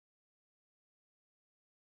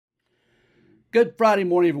Good Friday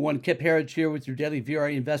morning, everyone. Kip Harridge here with your daily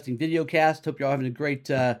VRA investing video cast. Hope you're all having a great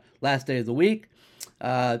last day of the week.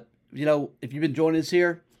 If you've been joining us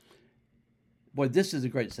here, boy, this is a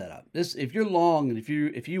great setup. This, if you're long and if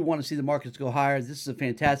you want to see the markets go higher, this is a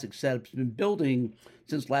fantastic setup. It's been building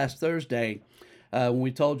since last Thursday when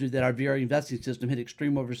we told you that our VRA investing system hit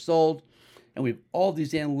extreme oversold, and we have all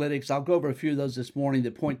these analytics. I'll go over a few of those this morning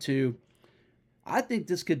that point to. I think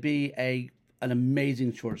this could be an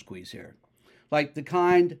amazing short squeeze here. Like the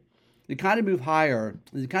kind of move higher,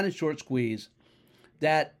 the kind of short squeeze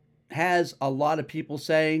that has a lot of people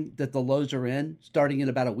saying that the lows are in starting in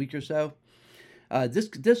about a week or so.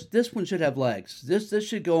 This one should have legs. This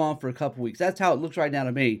should go on for a couple weeks. That's how it looks right now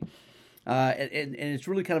to me, and it's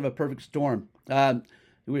really kind of a perfect storm.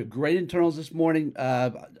 We have great internals this morning.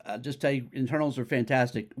 I'll just tell you, internals are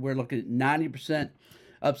fantastic. We're looking at 90%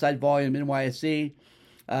 upside volume NYSE.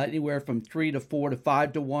 Anywhere from 3 to 4 to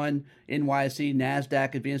 5 to 1. NYSE,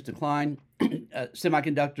 NASDAQ, advanced decline.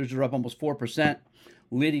 Semiconductors are up almost 4%,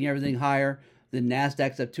 leading everything higher. The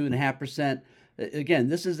NASDAQ's up 2.5%. Again,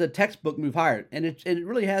 this is a textbook move higher, and it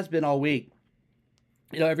really has been all week.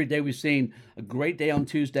 Every day we've seen a great day on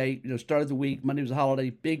Tuesday. Start of the week. Monday was a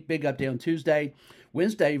holiday. Big up day on Tuesday.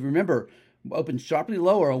 Wednesday, remember, opened sharply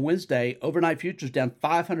lower on Wednesday. Overnight futures down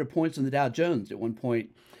 500 points on the Dow Jones at one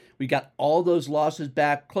point. We got all those losses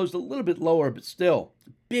back, closed a little bit lower, but still,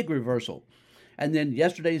 big reversal. And then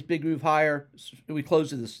yesterday's big move higher, we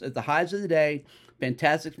closed at the highs of the day,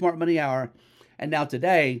 fantastic smart money hour. And now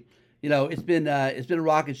today, it's been a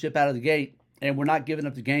rocket ship out of the gate, and we're not giving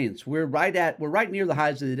up the gains. We're right near the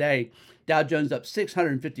highs of the day. Dow Jones up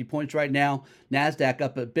 650 points right now. NASDAQ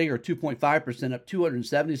up a bigger 2.5%, up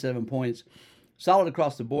 277 points. Solid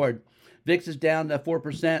across the board. VIX is down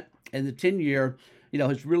 4%, and the 10-year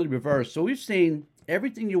has really reversed. So we've seen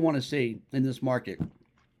everything you want to see in this market.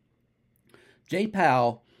 Jay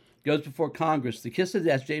Powell goes before Congress. The kiss of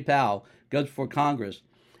death, Jay Powell goes before Congress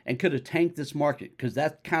and could have tanked this market because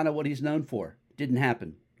that's kind of what he's known for. Didn't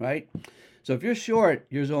happen, right? So if you're short,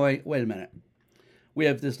 you're going, wait a minute. We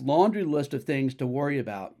have this laundry list of things to worry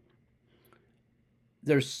about.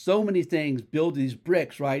 There's so many things, build these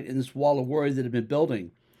bricks, right, in this wall of worry that have been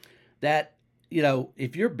building that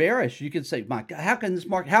if you're bearish, you can say, my God, how can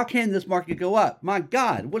this market go up? My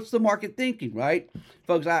God, what's the market thinking, right?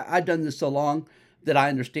 Folks, I've done this so long that I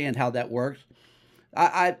understand how that works.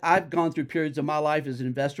 I've gone through periods of my life as an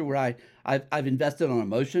investor where I've invested on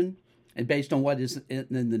emotion and based on what is in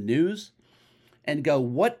the news and go,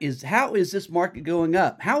 how is this market going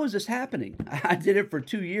up? How is this happening? I did it for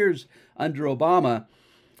 2 years under Obama.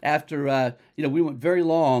 After, we went very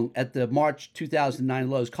long at the March 2009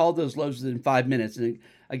 lows, called those lows within 5 minutes. And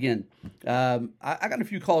again, I got a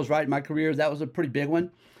few calls right in my career. That was a pretty big one.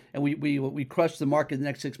 And we crushed the market in the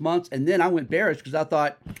next 6 months. And then I went bearish because I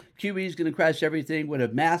thought QE is going to crash everything with a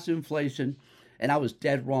massive inflation. And I was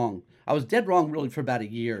dead wrong. I was dead wrong really for about a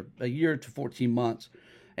year to 14 months.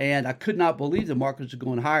 And I could not believe the markets were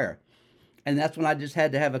going higher. And that's when I just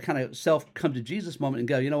had to have a kind of self come to Jesus moment and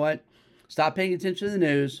go, you know what? Stop paying attention to the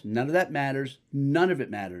news. None of that matters. None of it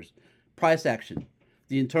matters. Price action,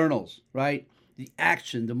 the internals, right? The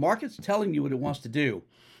action. The market's telling you what it wants to do,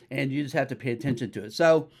 and you just have to pay attention to it.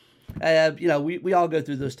 So, we all go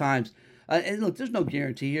through those times. And look, there's no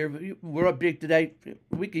guarantee here. We're up big today.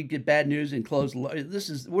 We could get bad news and close.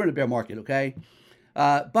 We're in a bear market, okay?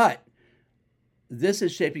 But this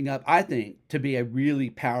is shaping up, I think, to be a really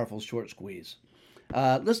powerful short squeeze.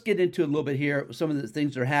 Let's get into a little bit here. Some of the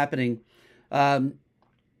things that are happening.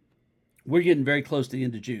 We're getting very close to the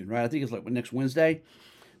end of June, right? I think it's like next Wednesday.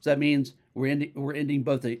 So that means we're ending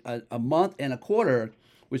both a month and a quarter,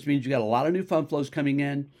 which means you got a lot of new fund flows coming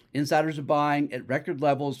in. Insiders are buying at record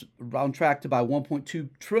levels, on track to buy $1.2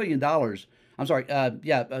 trillion. I'm sorry,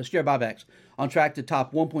 share buybacks on track to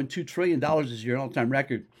top $1.2 trillion this year, an all-time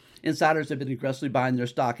record. Insiders have been aggressively buying their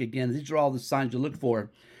stock again. These are all the signs you look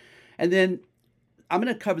for. And then I'm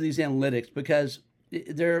going to cover these analytics because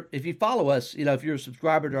if you follow us, if you're a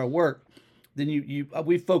subscriber to our work, then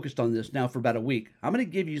we've focused on this now for about a week. I'm going to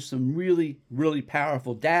give you some really, really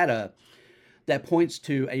powerful data that points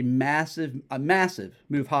to a massive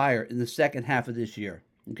move higher in the second half of this year.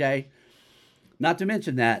 Okay, not to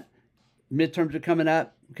mention that midterms are coming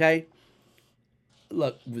up. Okay,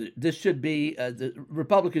 look, this should be the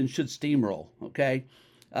Republicans should steamroll. Okay,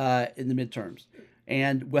 in the midterms,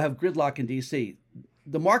 and we'll have gridlock in D.C.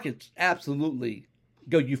 The markets absolutely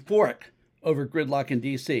go euphoric over gridlock in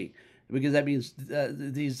D.C. because that means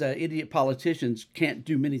these idiot politicians can't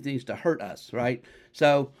do many things to hurt us, right?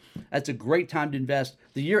 So that's a great time to invest.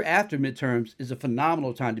 The year after midterms is a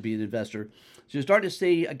phenomenal time to be an investor. So you're starting to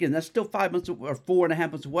see, again, that's still 5 months or 4.5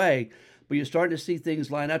 months away, but you're starting to see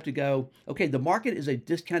things line up to go, okay, the market is a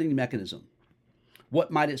discounting mechanism.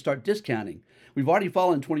 What might it start discounting? We've already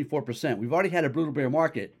fallen 24%. We've already had a brutal bear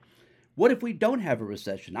market. What if we don't have a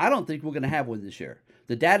recession? I don't think we're going to have one this year.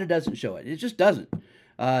 The data doesn't show it. It just doesn't.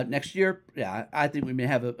 Next year, yeah, I think we may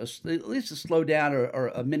have at least a slowdown or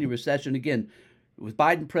a mini recession. Again, with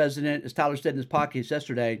Biden president, as Tyler said in his podcast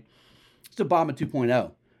yesterday, it's Obama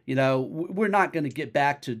 2.0. You know, we're not going to get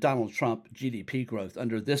back to Donald Trump GDP growth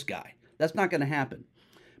under this guy. That's not going to happen.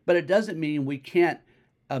 But it doesn't mean we can't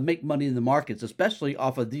make money in the markets, especially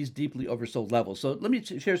off of these deeply oversold levels. So let me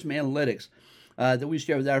share some analytics that we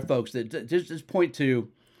share with our folks that just point to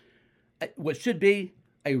what should be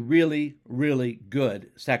a really, really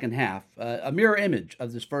good second half, a mirror image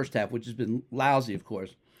of this first half, which has been lousy, of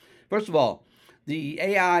course. First of all, the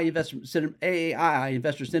AAI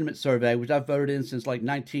Investor Sentiment Survey, which I've voted in since like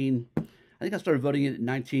I think I started voting in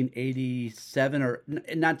 1987 or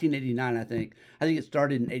 1989, I think. I think it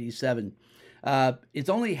started in 87. It's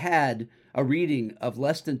only had a reading of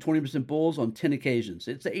less than 20% bulls on 10 occasions.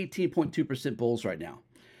 It's 18.2% bulls right now.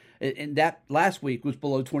 And that last week was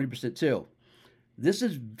below 20% too. This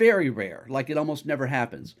is very rare, like it almost never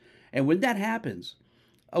happens. And when that happens,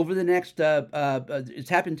 over the next, it's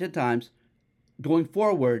happened 10 times, going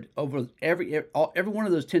forward, over every one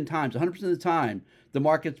of those 10 times, 100% of the time, the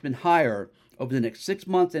market's been higher over the next 6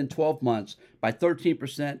 months and 12 months by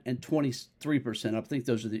 13% and 23%. I think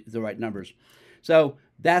those are the right numbers. So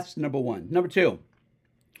that's number one. Number two,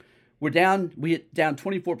 we hit down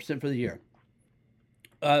 24% for the year.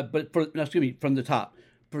 From the top.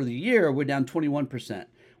 For the year, we're down 21%,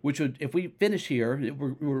 which would, if we finish here,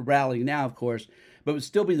 we're rallying now, of course, but would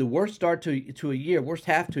still be the worst start to a year, worst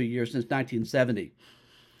half to a year since 1970.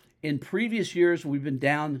 In previous years, we've been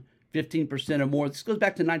down 15% or more. This goes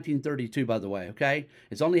back to 1932, by the way, okay?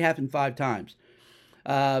 It's only happened 5 times.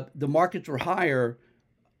 The markets were higher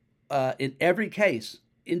in every case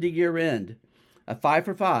into year end, a 5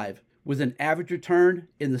 for 5, with an average return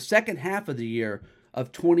in the second half of the year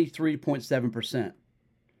of 23.7%.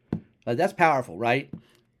 That's powerful, right?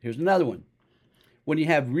 Here's another one. When you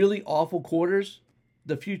have really awful quarters,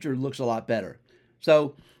 the future looks a lot better.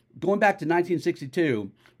 So going back to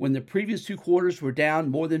 1962, when the previous 2 quarters were down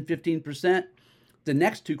more than 15%, the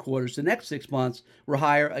next 2 quarters, the next 6 months were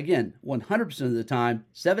higher again, 100% of the time,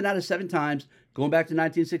 7 out of 7 times, going back to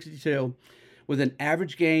 1962, with an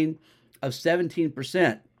average gain of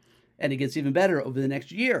 17%. And it gets even better over the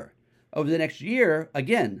next year. Over the next year,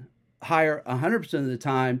 again, higher 100% of the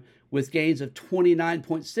time with gains of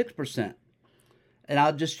 29.6%. And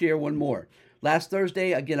I'll just share one more. Last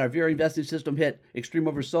Thursday, again, our VRA investing system hit extreme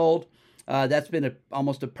oversold. That's been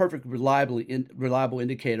almost a perfect reliable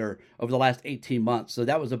indicator over the last 18 months. So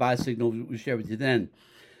that was a buy signal we shared with you then.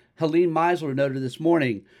 Helene Meisler noted this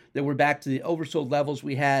morning that we're back to the oversold levels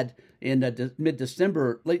we had in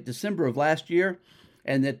mid-December, late December of last year,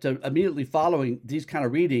 and that immediately following these kind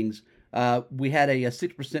of readings, we had a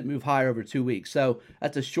 6% move higher over 2 weeks. So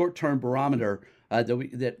that's a short-term barometer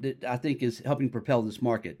that I think is helping propel this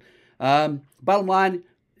market. Bottom line,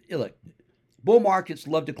 look, bull markets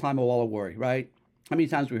love to climb a wall of worry, right? How many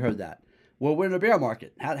times have we heard that? Well, we're in a bear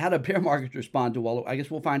market. How do bear markets respond to wall of worry? I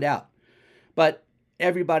guess we'll find out. But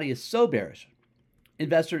everybody is so bearish.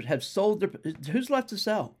 Investors have sold who's left to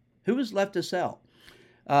sell? Who is left to sell?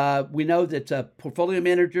 We know that portfolio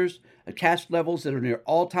managers, cash levels that are near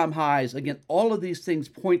all-time highs. Again, all of these things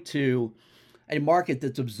point to a market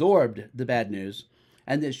that's absorbed the bad news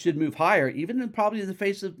and that should move higher, even probably in the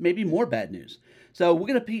face of maybe more bad news. So we're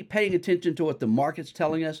going to be paying attention to what the market's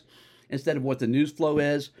telling us instead of what the news flow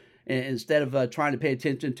is, and instead of trying to pay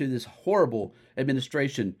attention to this horrible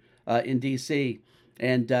administration in D.C.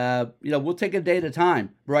 And, we'll take a day at a time.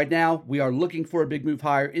 Right now, we are looking for a big move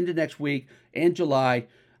higher into next week and July,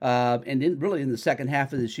 and really in the second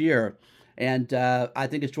half of this year. And I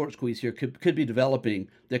think a short squeeze here could be developing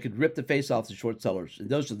that could rip the face off the short sellers. And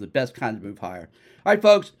those are the best kind of move higher. All right,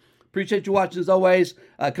 folks. Appreciate you watching as always.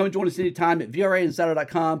 Come and join us anytime at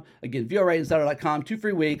VRAinsider.com. Again, VRAinsider.com, 2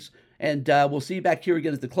 free weeks. And we'll see you back here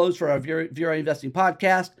again at the close for our VRA Investing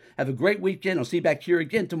Podcast. Have a great weekend. I'll see you back here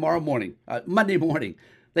again tomorrow morning, Monday morning.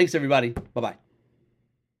 Thanks, everybody. Bye-bye.